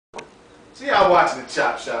So y'all watching the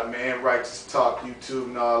Chop Shop, man. Righteous Talk, YouTube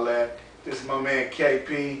and all that. This is my man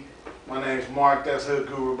KP. My name's Mark. That's Hood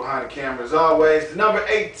Guru behind the camera as always. The number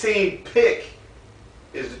 18 pick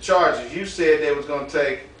is the Chargers. You said they was going to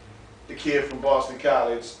take the kid from Boston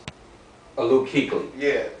College. Luke Kuechly.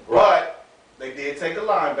 Yeah. Right. But they did take a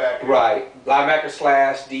linebacker. Right. Linebacker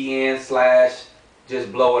slash DN slash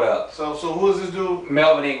just blow it up. So who's this dude?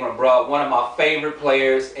 Melvin Ingram, bro. One of my favorite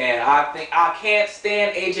players. And I think I can't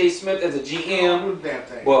stand A.J. Smith as a GM. Damn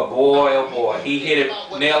thing. But boy, oh boy, he hit it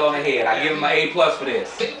nail on the head. I give him an A+ for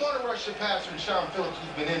this. They want to rush the passer to Sean Phillips,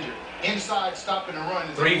 who's been injured. Inside, stopping the run.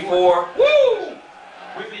 3-4. Woo!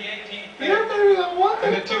 With the 18th pick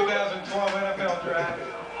in the 2012 NFL Draft,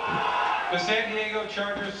 the San Diego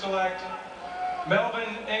Chargers select Melvin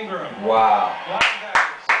Ingram. Wow.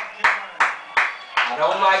 Linebacker, South Carolina. I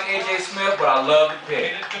don't like A.J. Smith, but I love the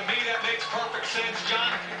pick. And to me, that makes perfect sense.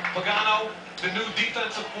 John Pagano, the new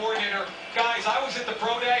defensive coordinator. Guys, I was at the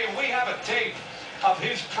Pro Day, and we have a tape of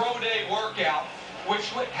his Pro Day workout, which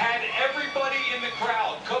had everybody in the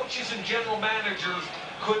crowd, coaches and general managers,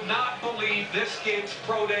 could not believe this kid's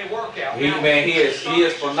Pro Day workout. He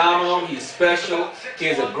is phenomenal. He's special. He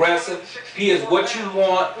is aggressive. He is what you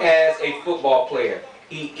want as a football player.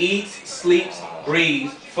 He eats, sleeps,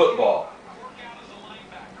 breathes football.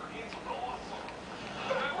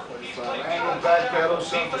 Backpedal,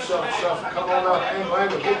 shuffle, come on out,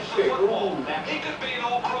 ain't a big pick. Ooh. He could be an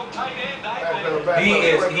all-pro tight end, I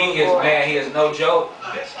think. He is no joke.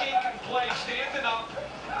 This kid can play standing up.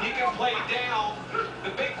 He can play down. The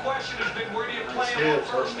big question has been, where do you play him on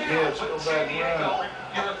first down? But San Diego,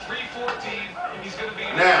 you're a 3-4 team. He's going to be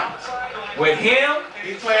now with him,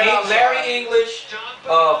 Larry English,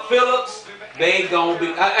 Phillips, they gonna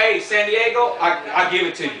be. Hey, San Diego, I give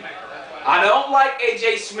it to you. I don't like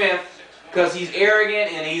A.J. Smith because he's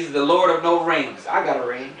arrogant and he's the Lord of no rings. I got a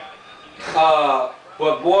ring. But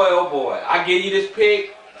boy, oh boy, I give you this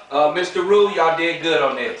pick. Mr. Rue, y'all did good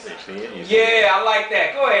on this. Yeah, I like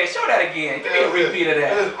that. Go ahead, show that again. Give me a repeat of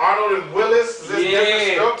that. Is Arnold and Willis? Is this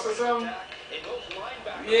different strokes or something?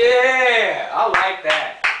 Yeah, I like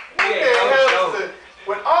that. Yeah,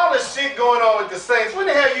 with all the shit going on with the Saints, when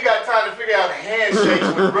the hell you got time to figure out handshakes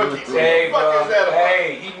with rookies? Hey, what the fuck bro. is that about?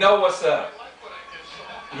 Hey, you know what's up.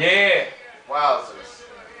 Yeah. Wowzers.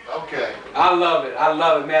 Okay. I love it. I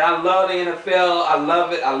love it, man. I love the NFL. I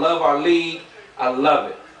love it. I love our league. I love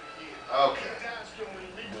it. Okay.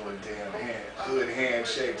 Doing damn good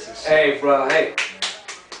handshakes and shit. Hey, bro. Hey.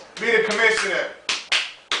 Be the commissioner.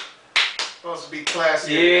 Supposed to be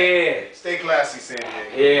classy. Yeah. Stay classy, San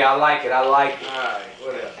Diego. Yeah, I like it. I like it. Alright,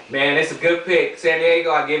 whatever. Man, it's a good pick. San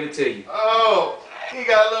Diego, I give it to you. Oh, he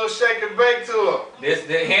got a little shake and bake to him.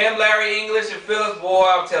 Him, Larry English, and Phillips, boy,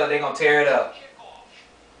 I'm telling you, they're going to tear it up.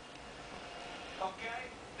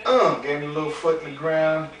 Gave me a little foot in the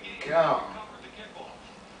ground. God.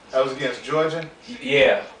 That was against Georgia?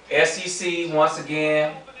 Yeah. SEC, once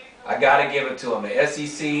again, I got to give it to him. The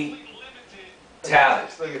SEC talent.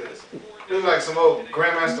 Look at this. Looks like some old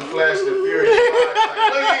Grandmaster Flash and the Furious.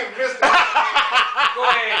 Look at him, Mr. Go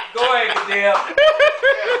ahead, Goodell. Yeah.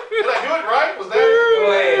 Did I do it right? Was that?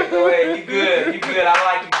 Go ahead. You good. I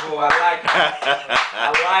like you, boy. I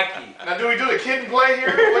like you. Now, do we do the kid and play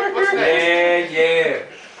here? What's next? Yeah.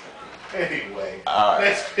 Anyway, all right.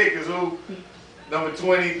 Next pick is who? Number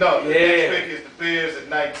 20? No, the next pick is the Bears at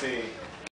 19.